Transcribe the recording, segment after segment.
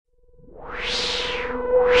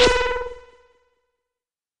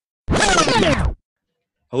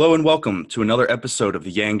Hello and welcome to another episode of the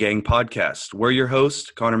Yang Gang podcast. We're your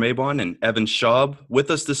hosts, Connor Mabon and Evan Schaub. With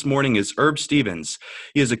us this morning is Herb Stevens.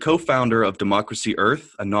 He is a co-founder of Democracy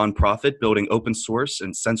Earth, a nonprofit building open source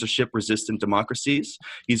and censorship-resistant democracies.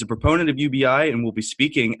 He's a proponent of UBI and will be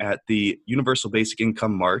speaking at the Universal Basic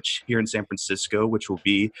Income March here in San Francisco, which will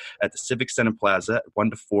be at the Civic Center Plaza at 1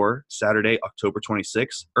 to 4, Saturday, October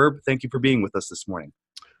 26th. Herb, thank you for being with us this morning.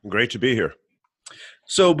 Great to be here.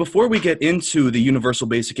 So before we get into the Universal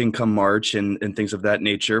Basic Income March and things of that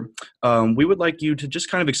nature, we would like you to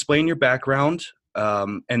just kind of explain your background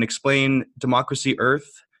and explain Democracy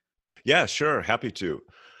Earth. Yeah, sure. Happy to.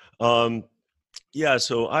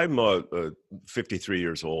 So I'm 53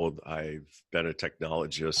 years old. I've been a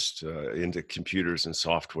technologist into computers and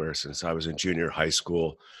software since I was in junior high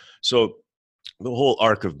school. So the whole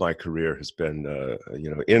arc of my career has been,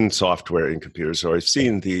 in software and computers. So I've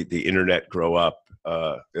seen the internet grow up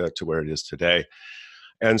to where it is today.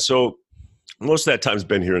 And so most of that time has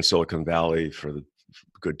been here in Silicon Valley for the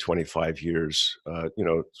good 25 years,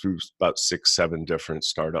 through about 6-7 different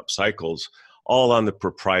startup cycles, all on the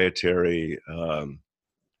proprietary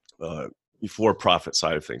for-profit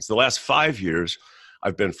side of things. The last 5 years,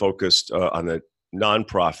 I've been focused on the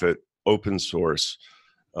nonprofit open source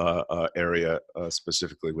area,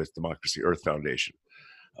 specifically with Democracy Earth Foundation.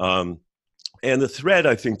 And the thread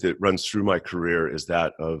I think that runs through my career is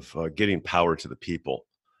that of getting power to the people.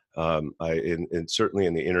 Certainly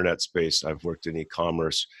in the internet space, I've worked in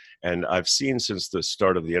e-commerce, and I've seen since the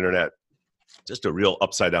start of the internet just a real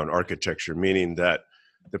upside down architecture, meaning that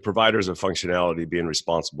the providers of functionality being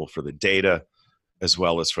responsible for the data as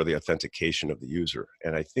well as for the authentication of the user.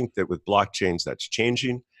 And I think that with blockchains, that's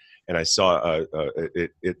changing. And I saw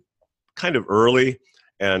it kind of early,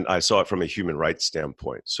 and I saw it from a human rights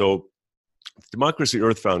standpoint. So Democracy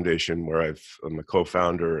Earth Foundation, where I'm a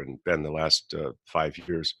co-founder and been the last 5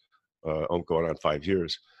 years, going on 5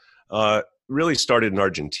 years, really started in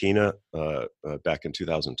Argentina back in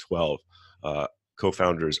 2012.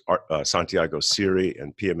 Co-founders Santiago Siri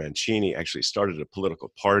and Pia Mancini actually started a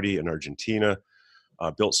political party in Argentina,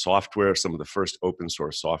 built software, some of the first open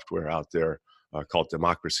source software out there called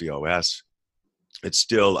Democracy OS. It's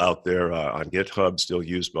still out there on GitHub, still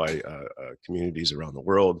used by communities around the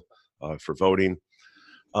world for voting.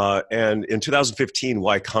 And in 2015,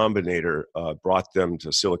 Y Combinator brought them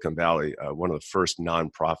to Silicon Valley, one of the first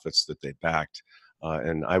nonprofits that they backed.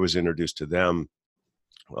 And I was introduced to them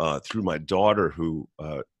through my daughter, who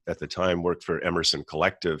at the time worked for Emerson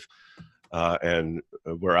Collective. And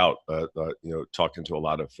we're out, talking to a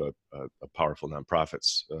lot of powerful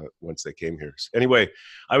nonprofits once they came here. Anyway,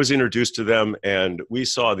 I was introduced to them, and we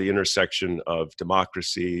saw the intersection of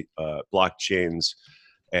democracy, blockchains,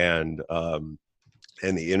 and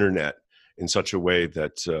the internet in such a way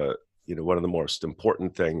that one of the most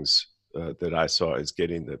important things that I saw is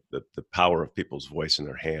getting the power of people's voice in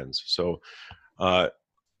their hands. So.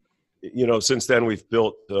 Since then we've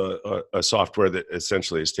built a software that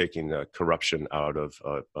essentially is taking corruption out of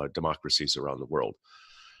democracies around the world.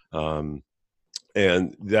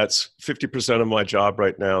 And that's 50% of my job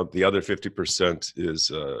right now. The other 50%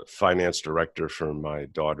 is finance director for my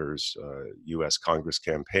daughter's U.S. Congress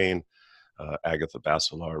campaign, Agatha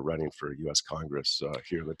Basilar, running for U.S. Congress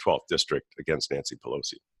here in the 12th District against Nancy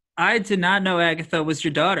Pelosi. I did not know Agatha was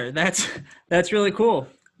your daughter. That's really cool.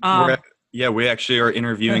 We actually are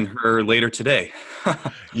interviewing her later today.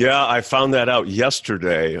 Yeah, I found that out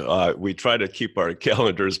yesterday. We try to keep our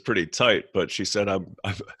calendars pretty tight, but she said, "I'm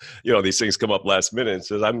these things come up last minute." And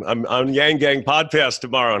says, "I'm on Yang Gang podcast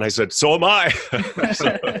tomorrow," and I said, "So am I."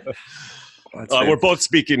 We're both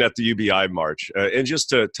speaking at the UBI March, and just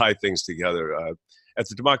to tie things together, at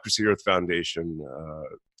the Democracy Earth Foundation,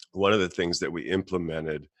 one of the things that we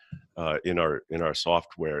implemented in our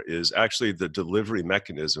software is actually the delivery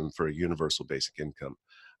mechanism for a universal basic income.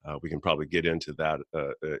 We can probably get into that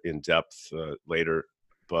in depth later,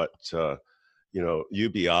 but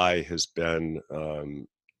UBI has been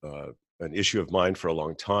an issue of mine for a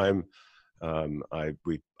long time. I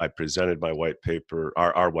presented my white paper,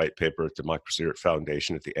 our white paper at Democracy Earth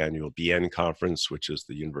Foundation at the annual BN conference, which is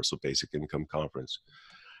the Universal Basic Income Conference,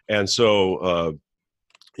 and so.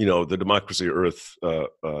 The Democracy Earth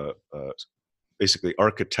basically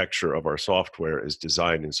architecture of our software is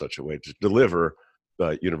designed in such a way to deliver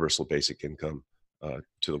universal basic income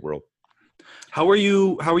to the world. How were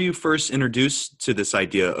you first introduced to this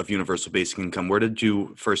idea of universal basic income? Where did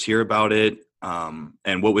you first hear about it?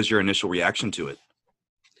 And what was your initial reaction to it?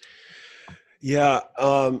 Yeah,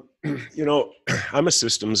 I'm a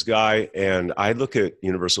systems guy, and I look at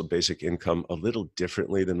universal basic income a little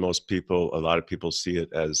differently than most people. A lot of people see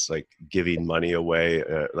it as like giving money away,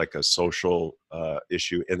 like a social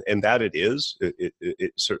issue, and that it is.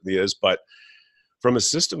 It certainly is. But from a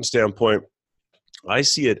system standpoint, I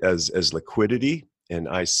see it as liquidity, and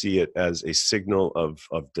I see it as a signal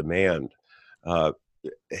of demand. Uh,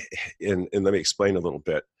 and let me explain a little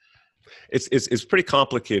bit. It's pretty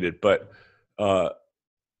complicated, but uh,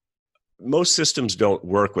 most systems don't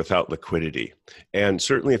work without liquidity. And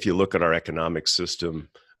certainly, if you look at our economic system,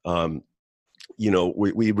 um,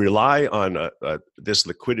 we rely on this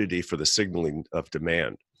liquidity for the signaling of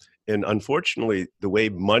demand. And unfortunately, the way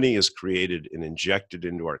money is created and injected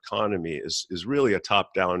into our economy is really a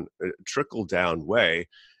top-down, trickle-down way.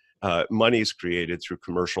 Money is created through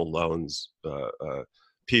commercial loans,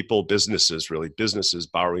 people, businesses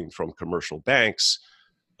borrowing from commercial banks,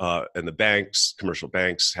 and commercial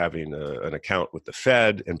banks having an account with the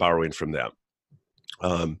Fed and borrowing from them.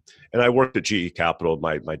 And I worked at GE Capital.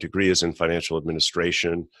 My degree is in financial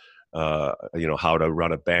administration, how to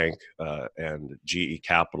run a bank. And GE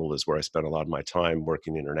Capital is where I spent a lot of my time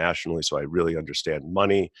working internationally. So I really understand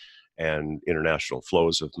money and international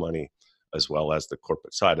flows of money, as well as the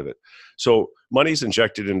corporate side of it. So money's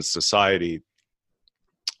injected into society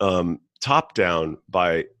top down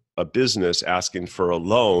by a business asking for a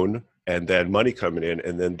loan and then money coming in,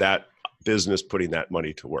 and then that business putting that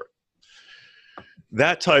money to work.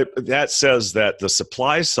 That says that the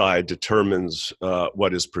supply side determines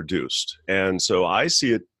what is produced. And so I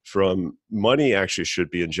see it from money actually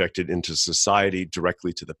should be injected into society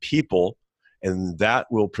directly to the people, and that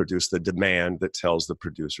will produce the demand that tells the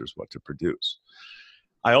producers what to produce.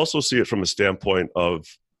 I also see it from a standpoint of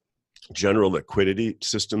general liquidity.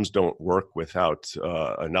 Systems don't work without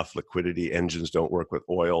enough liquidity. Engines don't work with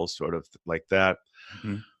oil, sort of like that.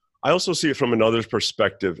 Mm-hmm. I also see it from another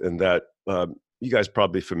perspective in that you guys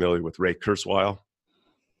probably familiar with Ray Kurzweil.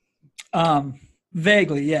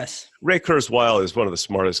 Vaguely, yes. Ray Kurzweil is one of the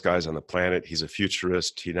smartest guys on the planet. He's a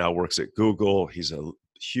futurist. He now works at Google. He's a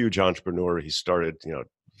huge entrepreneur. He started,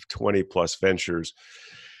 20 plus ventures.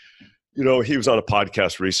 He was on a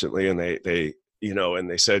podcast recently, and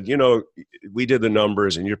they said, we did the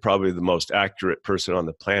numbers, and you're probably the most accurate person on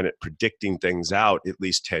the planet predicting things out at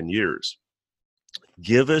least 10 years.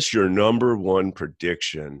 Give us your number one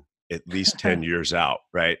prediction at least 10 years out,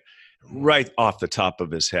 right? Right off the top of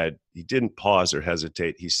his head. He didn't pause or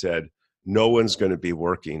hesitate. He said, no one's going to be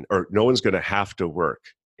working, or no one's going to have to work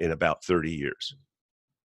in about 30 years,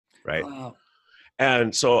 right? Wow.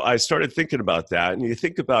 And so I started thinking about that. And you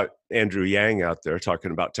think about Andrew Yang out there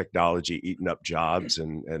talking about technology eating up jobs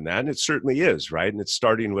and that, and it certainly is, right? And it's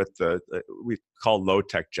starting with we call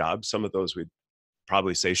low-tech jobs. Some of those we'd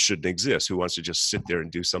probably say shouldn't exist. Who wants to just sit there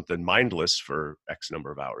and do something mindless for X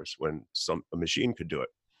number of hours when a machine could do it?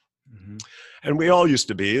 Mm-hmm. And we all used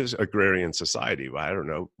to be as agrarian society. Well, I don't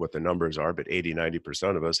know what the numbers are, but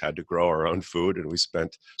 80-90% of us had to grow our own food, and we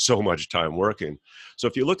spent so much time working. So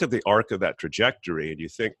if you look at the arc of that trajectory and you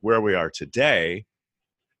think where we are today,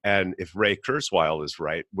 and if Ray Kurzweil is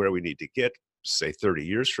right, where we need to get, say, 30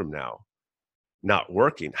 years from now, not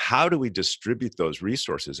working, how do we distribute those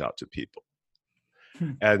resources out to people?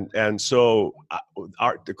 And so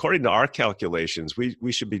according to our calculations,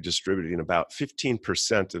 we should be distributing about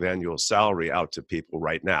 15% of annual salary out to people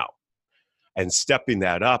right now, and stepping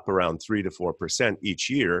that up around 3 to 4% each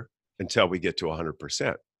year until we get to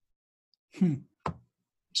 100%.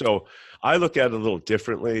 So I look at it a little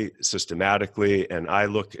differently, systematically, and I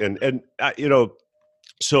look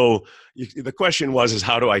so the question is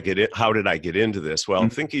how did I get into this? Well,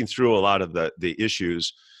 thinking through a lot of the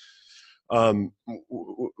issues,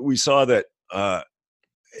 we saw that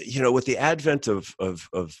with the advent of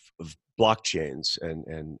blockchains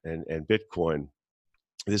and Bitcoin,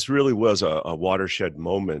 this really was a watershed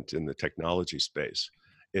moment in the technology space.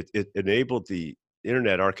 It enabled the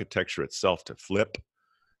internet architecture itself to flip,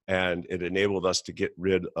 and it enabled us to get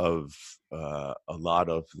rid of a lot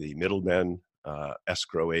of the middlemen,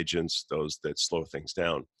 escrow agents, those that slow things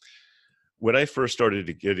down. When I first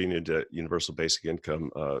started getting into universal basic income,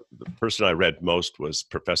 the person I read most was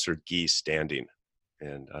Professor Guy Standing.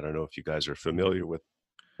 And I don't know if you guys are familiar with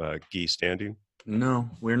Guy Standing. No,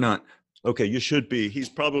 we're not. Okay, you should be. He's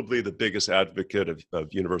probably the biggest advocate of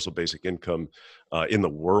universal basic income in the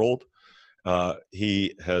world.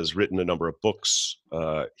 He has written a number of books.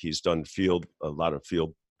 He's done a lot of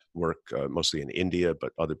field work, mostly in India,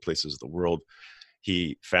 but other places of the world.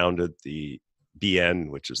 He founded the BN,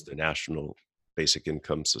 which is the National Basic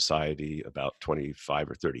Income Society about 25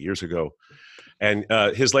 or 30 years ago. And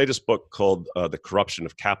his latest book called The Corruption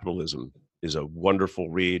of Capitalism is a wonderful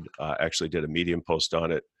read. Actually did a Medium post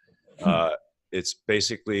on it. It's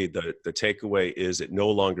basically the takeaway is it no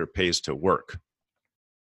longer pays to work.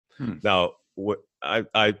 Now, what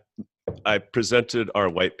I presented our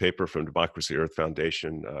white paper from Democracy Earth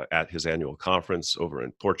Foundation at his annual conference over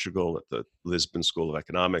in Portugal at the Lisbon School of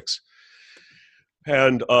Economics.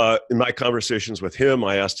 And in my conversations with him,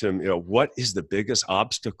 I asked him, what is the biggest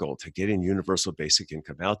obstacle to getting universal basic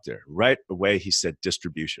income out there? Right away, he said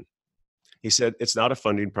distribution. He said, it's not a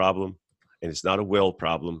funding problem and it's not a will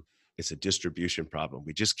problem. It's a distribution problem.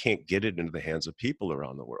 We just can't get it into the hands of people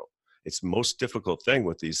around the world. It's the most difficult thing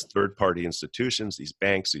with these third-party institutions, these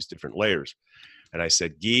banks, these different layers. And I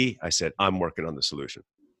said, Guy, I'm working on the solution.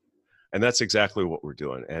 And that's exactly what we're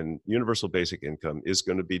doing. And universal basic income is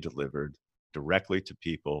going to be delivered directly to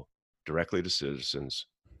people, directly to citizens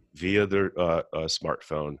via their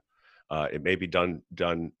smartphone. It may be done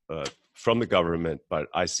from the government, but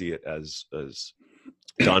I see it as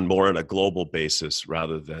done more on a global basis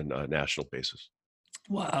rather than a national basis.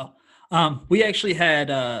 Wow. We actually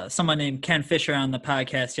had someone named Ken Fisher on the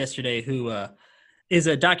podcast yesterday who is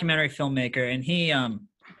a documentary filmmaker, and he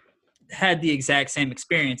had the exact same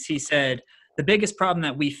experience. He said, the biggest problem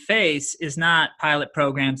that we face is not pilot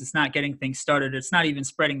programs. It's not getting things started. It's not even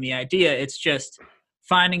spreading the idea. It's just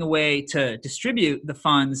finding a way to distribute the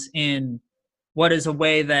funds in what is a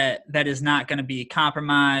way that is not going to be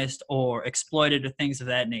compromised or exploited or things of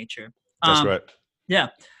that nature. That's right. Yeah.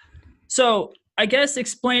 So I guess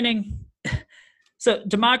explaining, so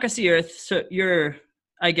Democracy Earth, so your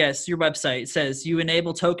website says you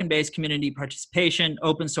enable token-based community participation,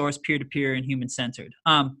 open source, peer-to-peer, and human-centered.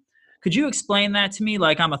 Could you explain that to me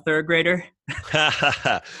like I'm a third grader?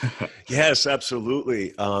 Yes,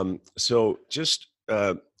 absolutely. So just,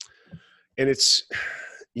 and it's,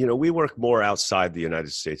 we work more outside the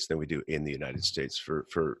United States than we do in the United States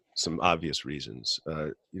for some obvious reasons.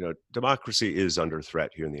 Democracy is under threat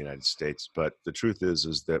here in the United States, but the truth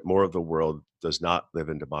is that more of the world does not live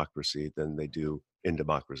in democracy than they do in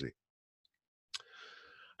democracy.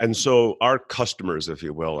 And so our customers, if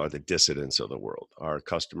you will, are the dissidents of the world. Our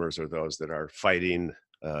customers are those that are fighting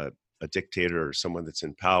a dictator or someone that's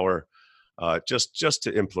in power just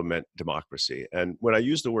to implement democracy. And when I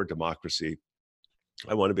use the word democracy,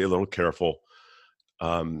 I want to be a little careful.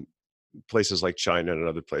 Places like China and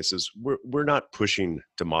other places, we're not pushing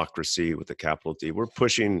democracy with a capital D. We're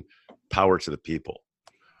pushing power to the people.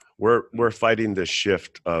 We're fighting this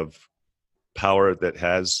shift of power that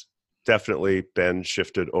has definitely been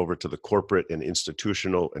shifted over to the corporate and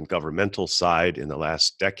institutional and governmental side in the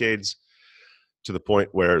last decades, to the point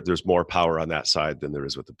where there's more power on that side than there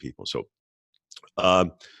is with the people. So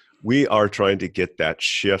we are trying to get that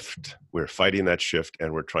shift. We're fighting that shift,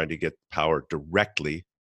 and we're trying to get power directly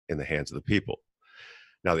in the hands of the people.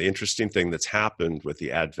 Now, the interesting thing that's happened with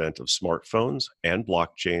the advent of smartphones and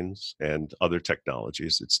blockchains and other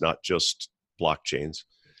technologies, it's not just blockchains,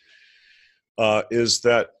 is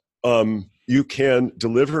that you can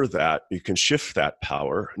deliver that, you can shift that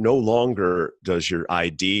power. No longer does your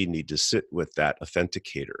ID need to sit with that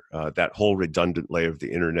authenticator. That whole redundant layer of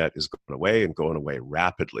the internet is going away, and going away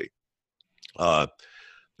rapidly. The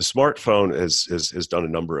smartphone has done a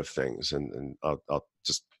number of things, and I'll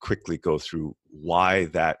just quickly go through why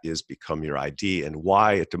that is become your ID, and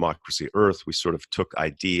why at Democracy Earth we sort of took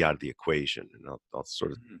ID out of the equation. And I'll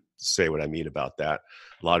sort of say what I mean about that.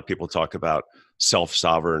 A lot of people talk about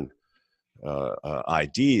self-sovereign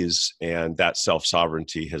IDs, and that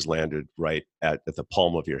self-sovereignty has landed right at the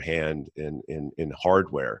palm of your hand in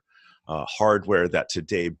hardware. Hardware that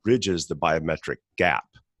today bridges the biometric gap,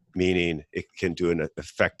 meaning it can do an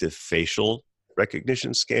effective facial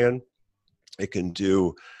recognition scan. It can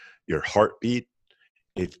do your heartbeat.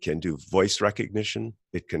 It can do voice recognition.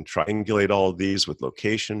 It can triangulate all of these with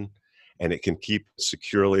location, and it can keep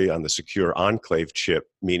securely on the secure enclave chip,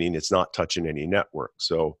 meaning it's not touching any network.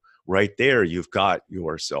 So right there, you've got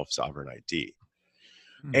your self-sovereign ID.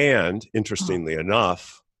 And interestingly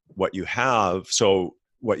enough, what you have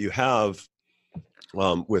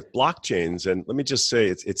with blockchains, and let me just say,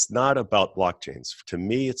 it's not about blockchains. To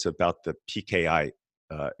me, it's about the PKI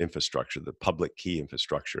infrastructure, the public key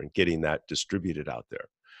infrastructure, and getting that distributed out there.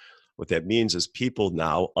 What that means is people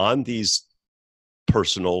now on these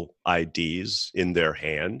personal IDs in their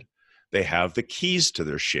hand, they have the keys to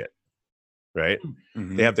their shit, right?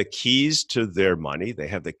 Mm-hmm. They have the keys to their money. They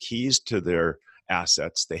have the keys to their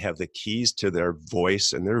assets. They have the keys to their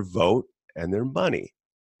voice and their vote and their money,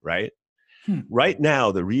 right? Right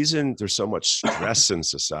now, the reason there's so much stress in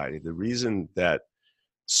society, the reason that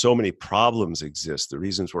so many problems exist, the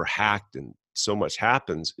reasons we're hacked and so much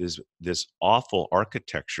happens is this awful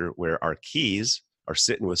architecture where our keys are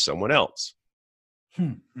sitting with someone else.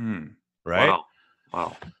 Right?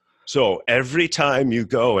 Wow. So every time you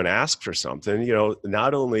go and ask for something,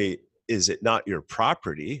 not only is it not your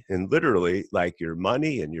property, and literally like your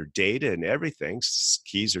money and your data and everything,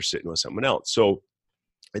 keys are sitting with someone else. So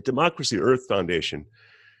at Democracy Earth Foundation,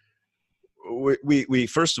 we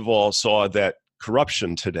first of all saw that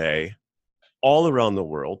corruption today all around the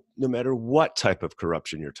world, no matter what type of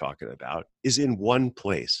corruption you're talking about, is in one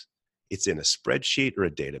place. It's in a spreadsheet or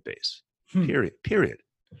a database, period.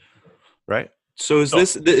 Right? So is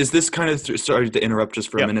this kind of, sorry to interrupt just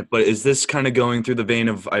for a minute, but is this kind of going through the vein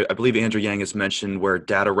of, I believe Andrew Yang has mentioned where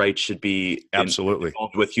data rights should be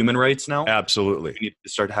involved with human rights now? Absolutely. We need to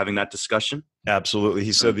start having that discussion? Absolutely.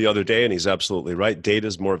 He said the other day, and he's absolutely right, data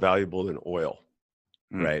is more valuable than oil,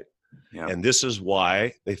 right? Yeah. And this is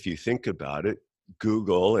why, if you think about it,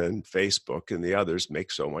 Google and Facebook and the others make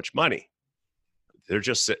so much money. They're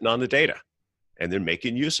just sitting on the data, and they're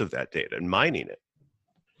making use of that data and mining it,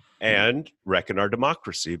 and wrecking our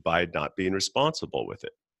democracy by not being responsible with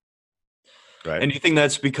it. Right. And do you think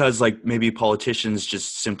that's because like maybe politicians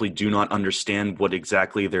just simply do not understand what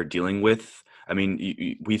exactly they're dealing with? I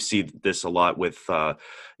mean, we've seen this a lot with,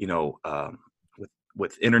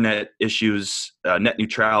 with internet issues, net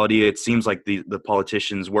neutrality. It seems like the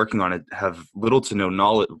politicians working on it have little to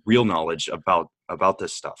no real knowledge about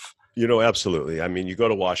this stuff. Absolutely. I mean, you go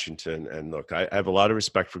to Washington and look, I have a lot of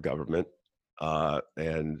respect for government.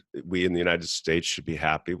 And we in the United States should be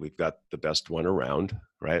happy. We've got the best one around,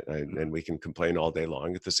 right? And we can complain all day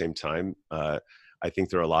long. At the same time, I think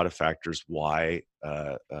there are a lot of factors why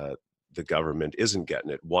the government isn't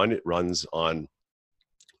getting it. One, it runs on,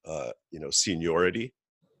 seniority,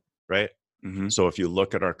 right? Mm-hmm. So if you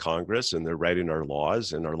look at our Congress and they're writing our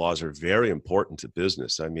laws, and our laws are very important to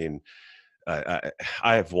business. I mean, I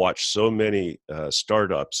have watched so many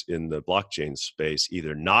startups in the blockchain space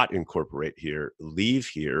either not incorporate here, leave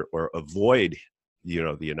here, or avoid,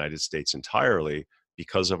 the United States entirely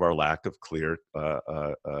because of our lack of clear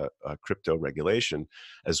crypto regulation,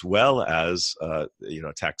 as well as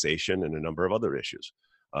taxation and a number of other issues.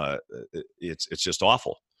 It's just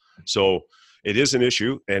awful. So it is an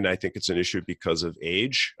issue, and I think it's an issue because of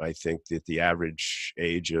age. I think that the average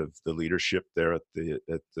age of the leadership there at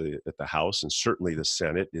the House and certainly the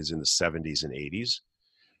Senate is in the 70s and 80s,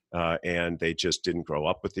 and they just didn't grow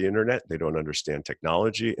up with the internet. They don't understand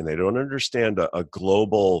technology, and they don't understand a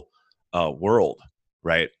global world,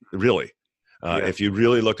 right? Really. If you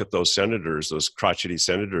really look at those senators, those crotchety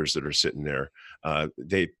senators that are sitting there,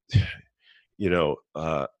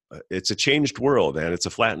 it's a changed world, and it's a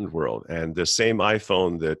flattened world. And the same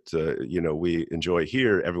iPhone that we enjoy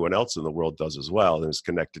here, everyone else in the world does as well, and is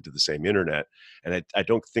connected to the same internet. And I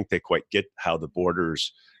don't think they quite get how the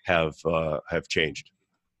borders have changed.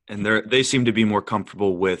 And they seem to be more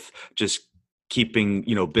comfortable with just keeping,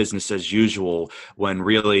 business as usual, when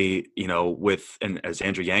really, and as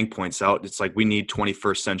Andrew Yang points out, it's like we need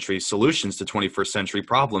 21st century solutions to 21st century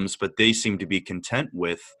problems, but they seem to be content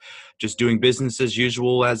with just doing business as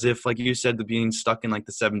usual, as if, like you said, being stuck in like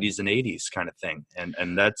the 70s and 80s kind of thing.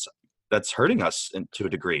 And that's hurting us to a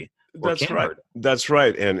degree. That's right. Hurt. That's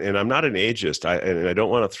right. And I'm not an ageist. I don't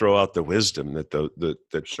want to throw out the wisdom that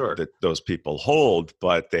that those people hold,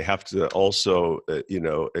 but they have to also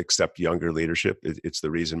accept younger leadership. It's the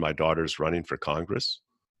reason my daughter's running for Congress.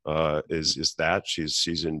 Is that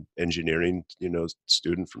she's an engineering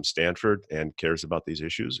student from Stanford and cares about these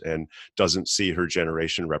issues and doesn't see her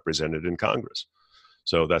generation represented in Congress.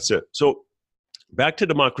 So that's it. So back to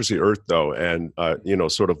Democracy Earth though, and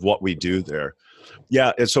sort of what we do there.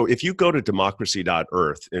 Yeah, and so if you go to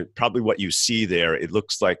democracy.earth, and probably what you see there, it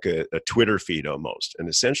looks like a Twitter feed almost. And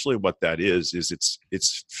essentially what that is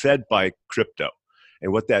it's fed by crypto.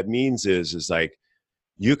 And what that means is like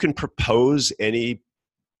you can propose any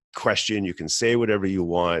question, you can say whatever you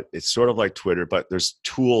want. It's sort of like Twitter, but there's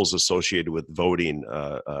tools associated with voting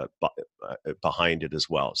behind it as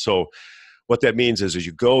well. So what that means is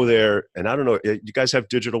you go there, and I don't know, you guys have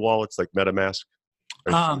digital wallets like MetaMask?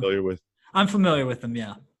 Are you familiar with? I'm familiar with them,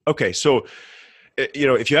 yeah. Okay, so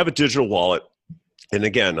if you have a digital wallet, and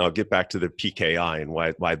again, I'll get back to the PKI and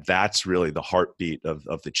why that's really the heartbeat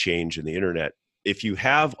of the change in the internet. If you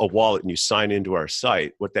have a wallet and you sign into our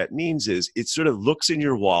site, what that means is it sort of looks in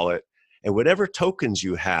your wallet, and whatever tokens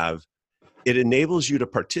you have, it enables you to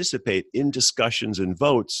participate in discussions and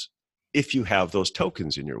votes if you have those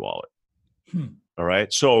tokens in your wallet. All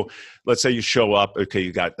right. So let's say you show up. Okay,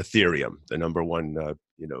 you got Ethereum, the number one,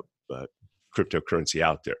 cryptocurrency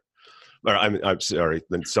out there. Or I'm sorry,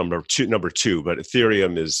 then some number two, but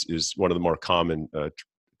Ethereum is one of the more common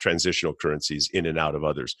transitional currencies in and out of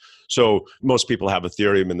others. So most people have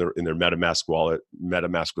Ethereum in their MetaMask wallet.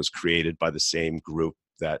 MetaMask was created by the same group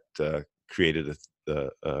that created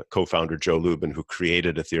the co-founder Joe Lubin, who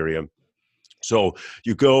created Ethereum. So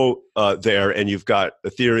you go there and you've got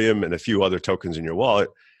Ethereum and a few other tokens in your wallet.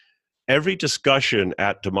 Every discussion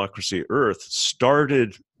at Democracy Earth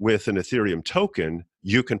started with an Ethereum token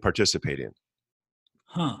you can participate in.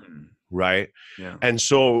 Huh. Right? Yeah. And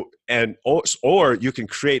so, or you can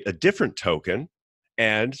create a different token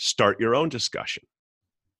and start your own discussion.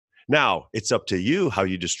 Now, it's up to you how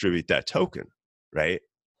you distribute that token, right?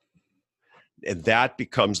 And that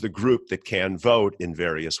becomes the group that can vote in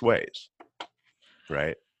various ways,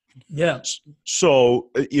 right? Yeah. So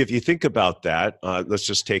if you think about that, let's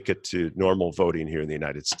just take it to normal voting here in the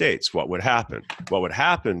United States. What would happen? What would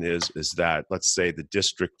happen is that, let's say the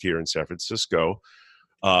district here in San Francisco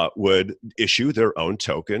would issue their own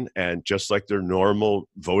token, and just like their normal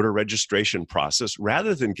voter registration process,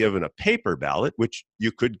 rather than given a paper ballot, which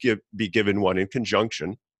you could be given one in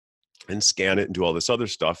conjunction and scan it and do all this other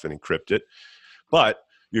stuff and encrypt it, but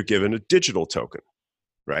you're given a digital token,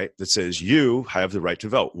 right? That says you have the right to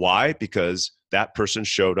vote. Why? Because that person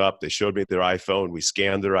showed up, they showed me their iPhone, we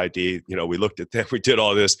scanned their ID, we looked at them, we did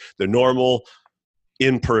all this, the normal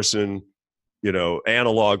in-person,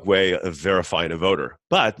 analog way of verifying a voter.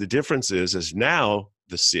 But the difference is now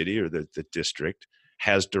the city or the district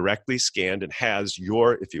has directly scanned and has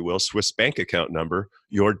your, if you will, Swiss bank account number,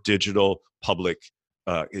 your digital public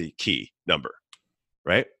key number,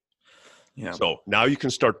 right? Yeah. So now you can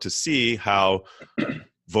start to see how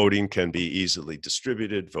voting can be easily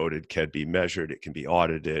distributed, voted can be measured, it can be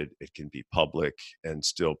audited, it can be public, and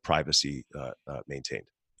still privacy maintained.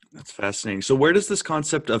 That's fascinating. So where does this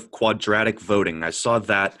concept of quadratic voting? I saw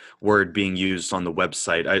that word being used on the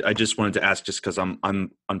website. I just wanted to ask, just because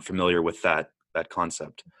I'm unfamiliar with that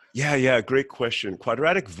concept. Yeah, great question.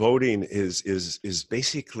 Quadratic voting is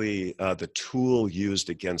basically the tool used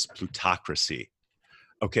against plutocracy.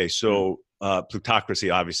 Okay, so plutocracy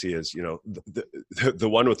obviously is, the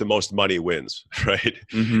one with the most money wins, right?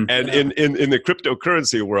 Mm-hmm. And in the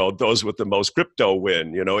cryptocurrency world, those with the most crypto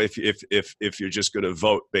win. If you're just going to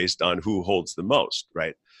vote based on who holds the most,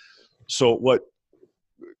 right? So what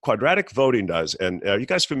quadratic voting does, and are you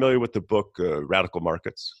guys familiar with the book Radical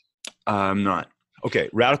Markets? I'm not. Okay,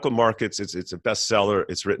 Radical Markets. It's a bestseller.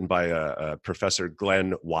 It's written by Professor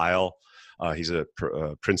Glenn Weil. He's a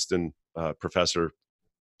Princeton professor.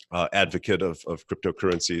 Advocate of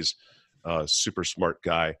cryptocurrencies, super smart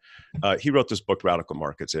guy. He wrote this book, Radical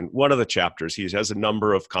Markets. And one of the chapters, he has a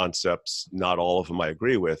number of concepts, not all of them I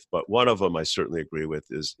agree with, but one of them I certainly agree with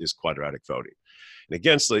is quadratic voting.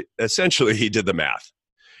 And essentially, he did the math.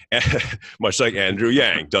 Much like Andrew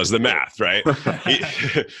Yang does the math, right?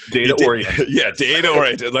 Data-oriented. Yeah,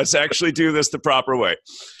 data-oriented. Let's actually do this the proper way.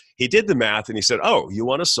 He did the math and he said, you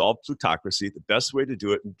want to solve plutocracy? The best way to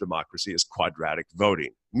do it in democracy is quadratic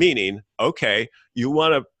voting. Meaning, okay, you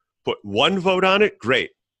want to put one vote on it?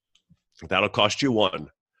 Great. That'll cost you 1.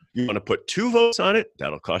 You want to put 2 votes on it?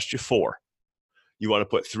 That'll cost you 4. You want to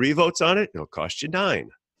put 3 votes on it? It'll cost you 9.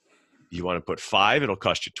 You want to put 5? It'll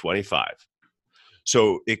cost you 25.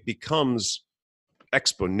 So it becomes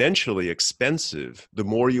exponentially expensive the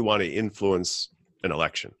more you want to influence an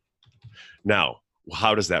election. Now,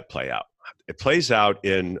 how does that play out? It plays out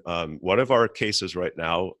in one of our cases right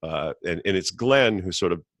now, and it's Glenn who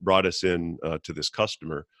sort of brought us in to this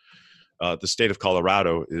customer. The state of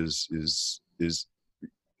Colorado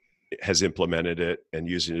has implemented it and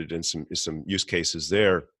using it in some use cases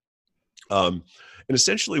there. And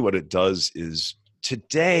essentially what it does is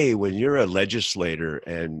today, when you're a legislator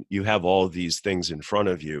and you have all these things in front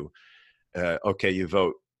of you, you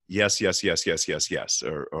vote yes, yes, yes, yes, yes, yes,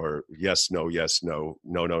 or yes, no, no,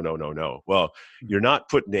 no, no, no, no, no. Well, you're not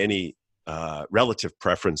putting any relative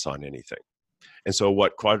preference on anything. And so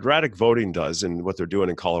what quadratic voting does, and what they're doing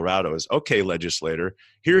in Colorado is, okay, legislator,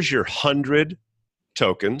 here's your 100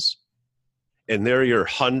 tokens, and there are your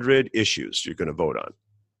 100 issues you're going to vote on.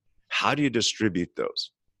 How do you distribute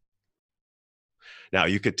those? Now,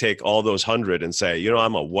 you could take all those 100 and say,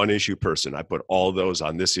 I'm a one-issue person. I put all those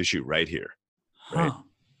on this issue right here. Right? Huh.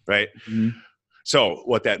 Right? Mm-hmm. So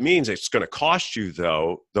what that means, it's going to cost you,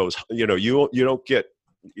 though, those, you don't get,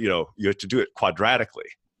 you have to do it quadratically,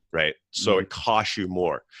 right? So it costs you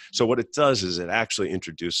more. So what it does is it actually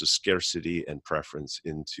introduces scarcity and preference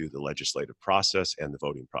into the legislative process and the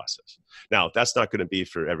voting process. Now, that's not going to be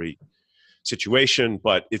for every situation,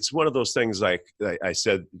 but it's one of those things like I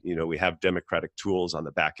said, we have democratic tools on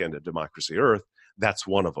the back end of Democracy Earth. That's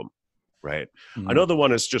one of them, right? Mhm. Another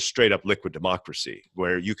one is just straight up liquid democracy,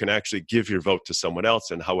 where you can actually give your vote to someone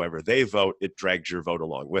else, and however they vote, it drags your vote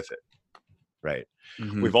along with it, right?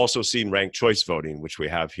 Mhm. We've also seen ranked choice voting, which we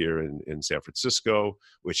have here in San Francisco,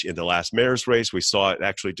 which in the last mayor's race, we saw it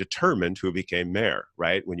actually determined who became mayor,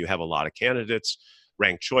 right? When you have a lot of candidates,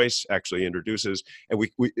 ranked choice actually introduces, and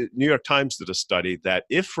New York Times did a study that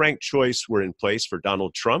if ranked choice were in place for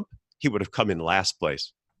Donald Trump, he would have come in last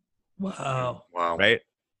place. Wow. Right?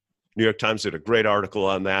 New York Times did a great article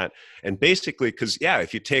on that. And basically, because,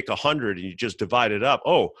 if you take 100 and you just divide it up,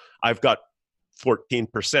 I've got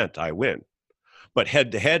 14%, I win. But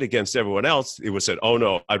head to head against everyone else, it was said, oh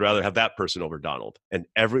no, I'd rather have that person over Donald. And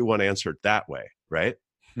everyone answered that way, right?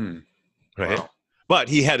 Right. Wow. But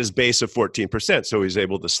he had his base of 14%, so he was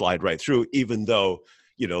able to slide right through, even though,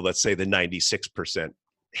 let's say the 96%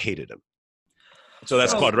 hated him. So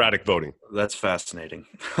that's quadratic voting. That's fascinating.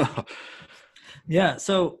 Yeah.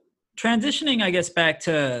 So transitioning, I guess, back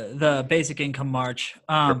to the Basic Income March,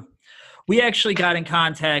 Sure. we actually got in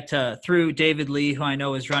contact through David Lee, who I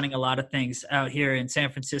know is running a lot of things out here in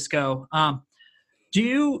San Francisco. Do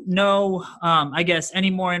you know, I guess, any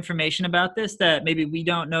more information about this that maybe we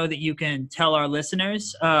don't know that you can tell our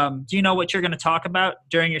listeners? Do you know what you're going to talk about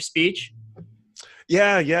during your speech?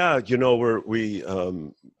 Yeah.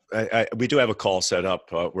 We do have a call set up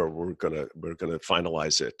where we're gonna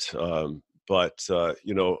finalize it. But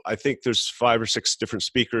I think there's 5 or 6 different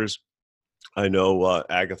speakers. I know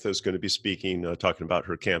Agatha is going to be speaking, talking about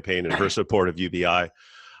her campaign and her support of UBI.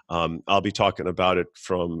 I'll be talking about it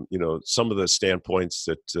from some of the standpoints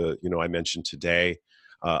that I mentioned today.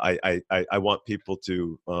 I want people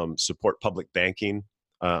to support public banking.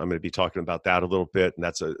 I'm going to be talking about that a little bit, and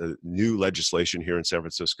that's a new legislation here in San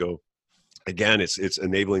Francisco. Again, it's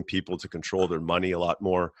enabling people to control their money a lot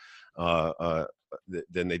more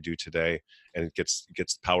than they do today, and it gets the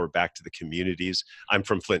power back to the communities. I'm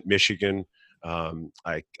from Flint, Michigan.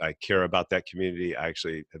 I care about that community. I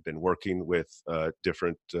actually have been working with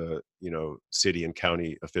different city and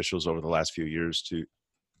county officials over the last few years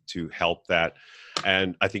to help that,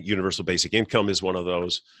 and I think universal basic income is one of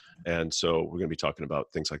those. And so we're going to be talking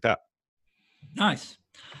about things like that. Nice.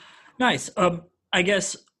 I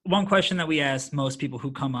guess one question that we ask most people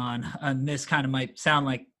who come on, and this kind of might sound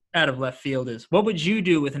like out of left field, is what would you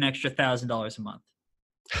do with an extra $1,000 a month?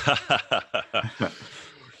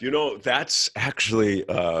 That's actually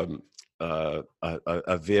a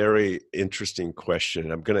very interesting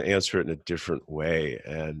question. I'm going to answer it in a different way,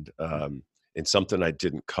 and in something I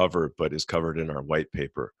didn't cover, but is covered in our white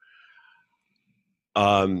paper.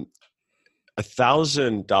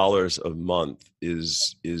 $1,000 a month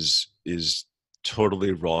is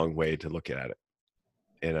totally wrong way to look at it,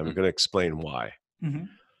 and I'm going to explain why. Mm-hmm.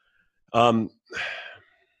 I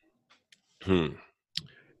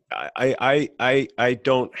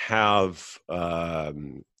don't have a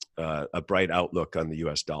bright outlook on the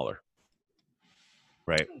U.S. dollar,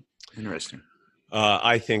 right? Interesting.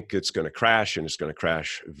 I think it's going to crash, and it's going to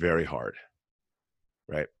crash very hard,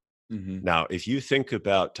 right? Mm-hmm. Now, if you think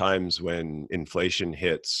about times when inflation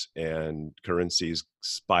hits and currencies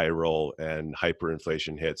spiral and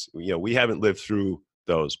hyperinflation hits, we haven't lived through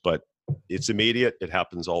those, but it's immediate. It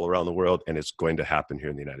happens all around the world, and it's going to happen here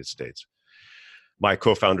in the United States. My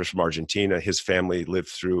co-founder's from Argentina. His family lived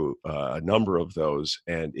through a number of those.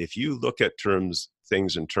 And if you look at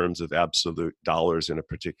things in terms of absolute dollars in a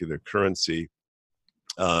particular currency,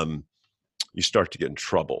 you start to get in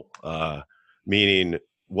trouble. Meaning,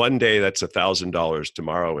 one day that's $1,000.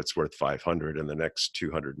 Tomorrow it's worth $500, and the next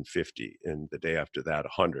 $250, and the day after that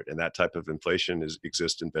 $100. And that type of inflation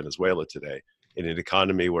exists in Venezuela today, in an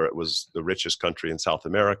economy where it was the richest country in South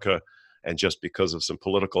America. And just because of some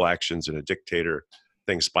political actions and a dictator,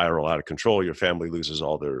 things spiral out of control. Your family loses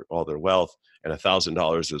all their wealth, and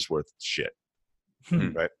 $1,000 is worth shit,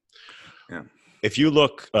 right? Yeah. If you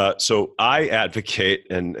look, so I advocate,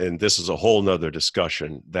 and this is a whole nother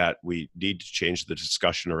discussion, that we need to change the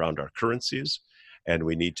discussion around our currencies, and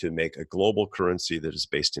we need to make a global currency that is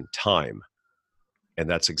based in time. And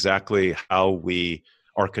that's exactly how we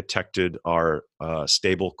architected our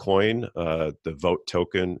stable coin, the vote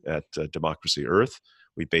token at Democracy Earth.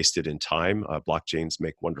 We based it in time. Blockchains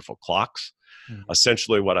make wonderful clocks. Mm-hmm.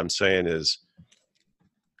 Essentially, what I'm saying is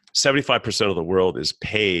 75% of the world is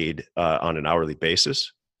paid on an hourly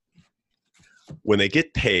basis. When they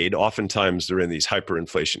get paid, oftentimes they're in these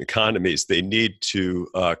hyperinflation economies. They need to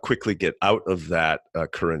quickly get out of that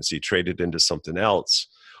currency, trade it into something else,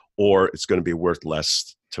 or it's going to be worth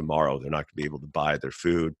less tomorrow they're not going to be able to buy their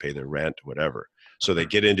food, pay their rent, whatever. So they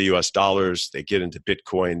get into US dollars, they get into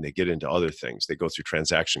Bitcoin, they get into other things. They go through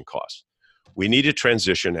transaction costs. We need to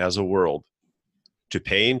transition as a world to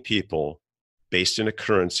paying people based in a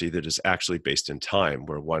currency that is actually based in time,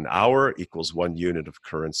 where 1 hour equals 1 unit of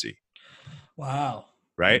currency. Wow.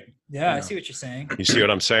 Right? Yeah, I see what you're saying. You see what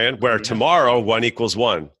I'm saying? Where tomorrow 1 equals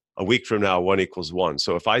 1. A week from now, 1 equals 1.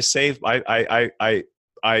 So if I save, I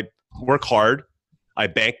work hard, I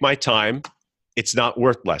bank my time, it's not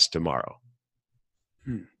worth less tomorrow.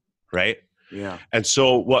 Right? Yeah. And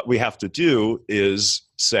so what we have to do is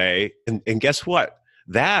say, and guess what?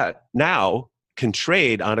 That now can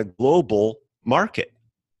trade on a global market.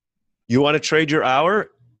 You want to trade your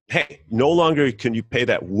hour? Hey, no longer can you pay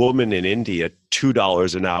that woman in India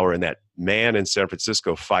 $2 an hour and that man in San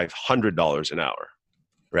Francisco $500 an hour,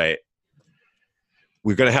 right?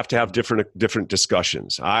 We're going to have different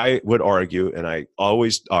discussions. I would argue, and I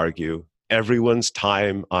always argue, everyone's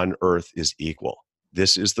time on earth is equal.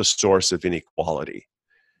 This is the source of inequality.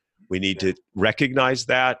 We need to recognize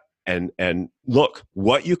that and look,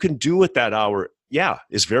 what you can do with that hour,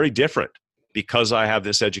 is very different. Because I have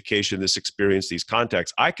this education, this experience, these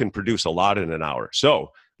contacts, I can produce a lot in an hour.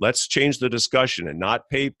 So let's change the discussion and not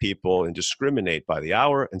pay people and discriminate by the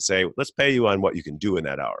hour and say, let's pay you on what you can do in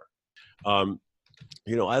that hour.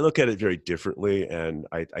 I look at it very differently. And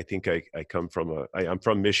I think I'm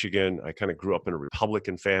from Michigan. I kind of grew up in a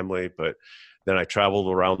Republican family, but then I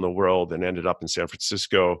traveled around the world and ended up in San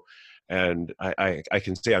Francisco. And I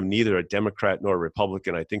can say I'm neither a Democrat nor a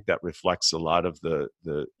Republican. I think that reflects a lot of the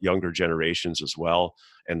younger generations as well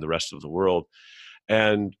and the rest of the world.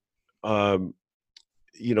 And,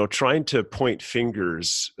 trying to point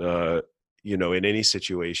fingers, in any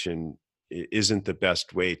situation isn't the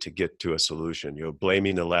best way to get to a solution.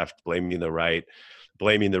 Blaming the left, blaming the right,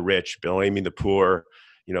 blaming the rich, blaming the poor,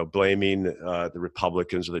 blaming the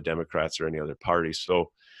Republicans or the Democrats or any other party.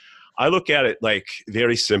 So I look at it like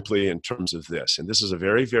very simply in terms of this, and this is a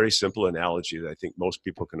very, very simple analogy that I think most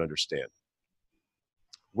people can understand.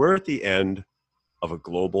 We're at the end of a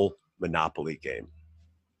global monopoly game,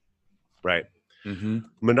 right? Mm-hmm.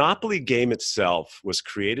 Monopoly game itself was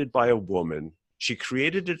created by a woman. She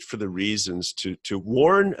created it for the reasons to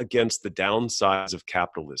warn against the downsides of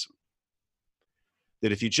capitalism.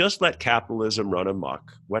 That if you just let capitalism run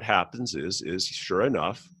amok, what happens is sure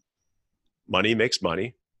enough, money makes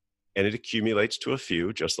money. And it accumulates to a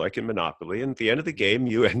few, just like in Monopoly. And at the end of the game,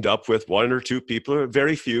 you end up with 1 or 2 people, or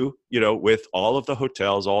very few, with all of the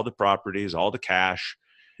hotels, all the properties, all the cash.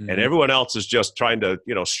 Mm-hmm. And everyone else is just trying to,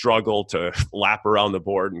 struggle to lap around the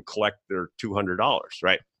board and collect their $200,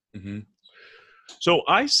 right? Mm-hmm. So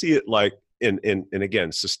I see it like, and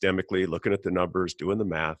again, systemically, looking at the numbers, doing the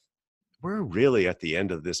math, we're really at the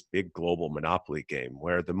end of this big global monopoly game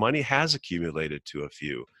where the money has accumulated to a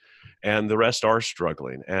few. And the rest are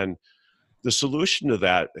struggling. And the solution to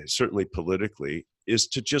that, certainly politically, is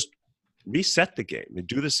to just reset the game and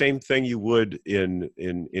do the same thing you would in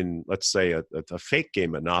let's say, a fake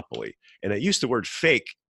game Monopoly. And I use the word fake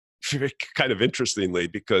kind of interestingly,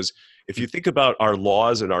 because if you think about our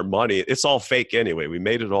laws and our money, it's all fake anyway. We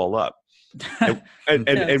made it all up.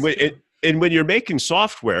 And when you're making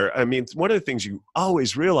software, I mean, one of the things you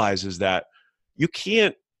always realize is that you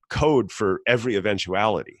can't code for every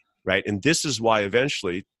eventuality. Right. And this is why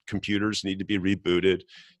eventually computers need to be rebooted.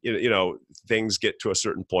 Things get to a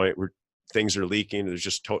certain point where things are leaking. There's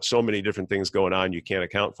just so many different things going on. You can't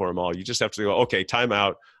account for them all. You just have to go, okay, time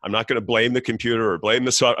out. I'm not going to blame the computer or blame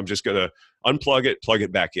the software. I'm just going to unplug it, plug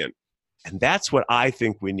it back in. And that's what I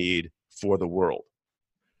think we need for the world.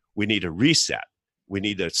 We need a reset. We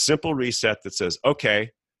need a simple reset that says,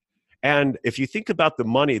 okay. And if you think about the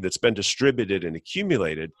money that's been distributed and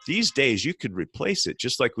accumulated, these days you could replace it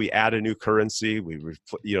just like we add a new currency.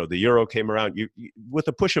 The euro came around with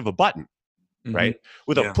a push of a button, mm-hmm. right?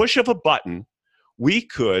 With a push of a button, we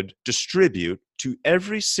could distribute to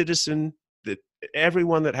every citizen,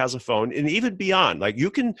 everyone that has a phone, and even beyond. Like you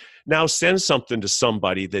can now send something to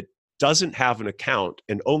somebody that doesn't have an account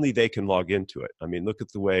and only they can log into it. I mean, look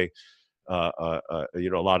at the way a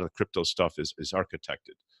lot of the crypto stuff is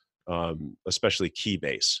architected. Especially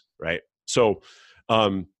Keybase, right? So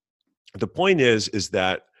the point is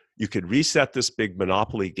that you could reset this big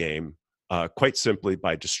monopoly game quite simply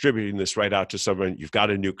by distributing this right out to someone. You've got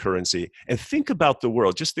a new currency. And think about the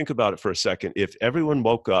world. Just think about it for a second. If everyone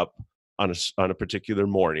woke up on a particular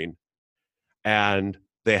morning and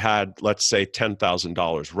they had, let's say,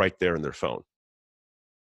 $10,000 right there in their phone,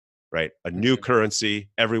 right? A new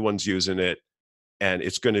currency, everyone's using it. And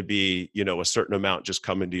it's going to be, a certain amount just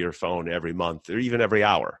coming to your phone every month or even every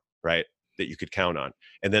hour, right? that you could count on,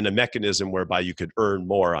 and then a mechanism whereby you could earn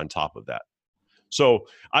more on top of that. So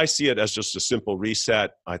I see it as just a simple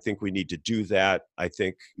reset. I think we need to do that. I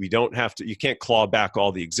think we don't have to, you can't claw back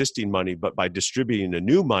all the existing money, but by distributing the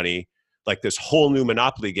new money, like this whole new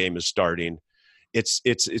monopoly game is starting,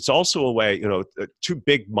 it's also a way, two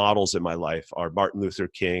big models in my life are Martin Luther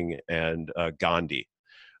King and Gandhi.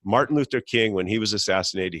 Martin Luther King, when he was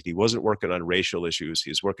assassinated, he wasn't working on racial issues.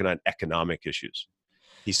 He was working on economic issues.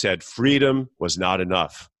 He said freedom was not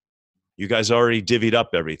enough. You guys already divvied up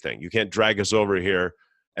everything. You can't drag us over here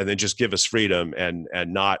and then just give us freedom and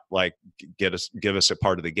not like give us a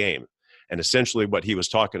part of the game. And essentially what he was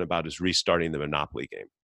talking about is restarting the monopoly game.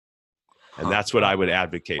 And that's what I would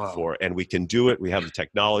advocate for. And we can do it. We have the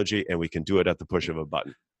technology and we can do it at the push of a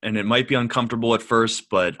button. And it might be uncomfortable at first,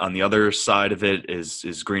 but on the other side of it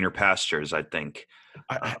is greener pastures, I think.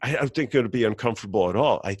 I don't think it'll be uncomfortable at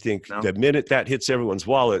all. I think the minute that hits everyone's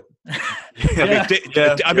wallet,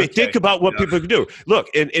 think about what people can do. Look,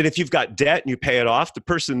 and if you've got debt and you pay it off, the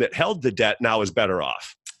person that held the debt now is better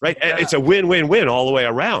off, right? Yeah. It's a win-win-win all the way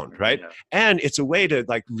around, right? Yeah. And it's a way to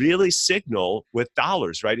like really signal with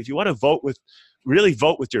dollars, right? If you want to really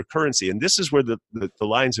vote with your currency, and this is where the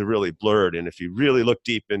lines are really blurred. And if you really look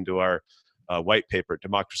deep into our white paper,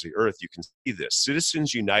 Democracy Earth, you can see this.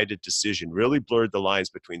 Citizens United decision really blurred the lines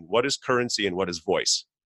between what is currency and what is voice,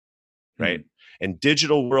 right? And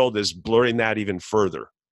digital world is blurring that even further,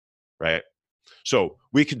 right? So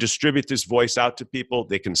we can distribute this voice out to people,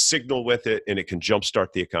 they can signal with it, and it can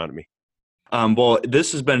jumpstart the economy. Well,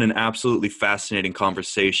 this has been an absolutely fascinating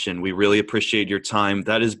conversation. We really appreciate your time.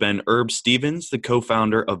 That has been Herb Stevens, the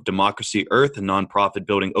co-founder of Democracy Earth, a nonprofit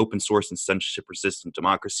building open source and censorship-resistant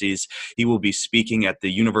democracies. He will be speaking at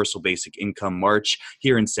the Universal Basic Income March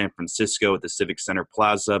here in San Francisco at the Civic Center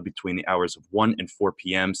Plaza between the hours of 1 and 4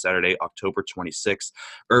 p.m. Saturday, October 26th.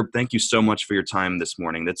 Herb, thank you so much for your time this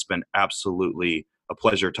morning. That's been absolutely a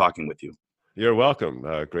pleasure talking with you. You're welcome.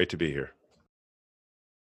 Great to be here.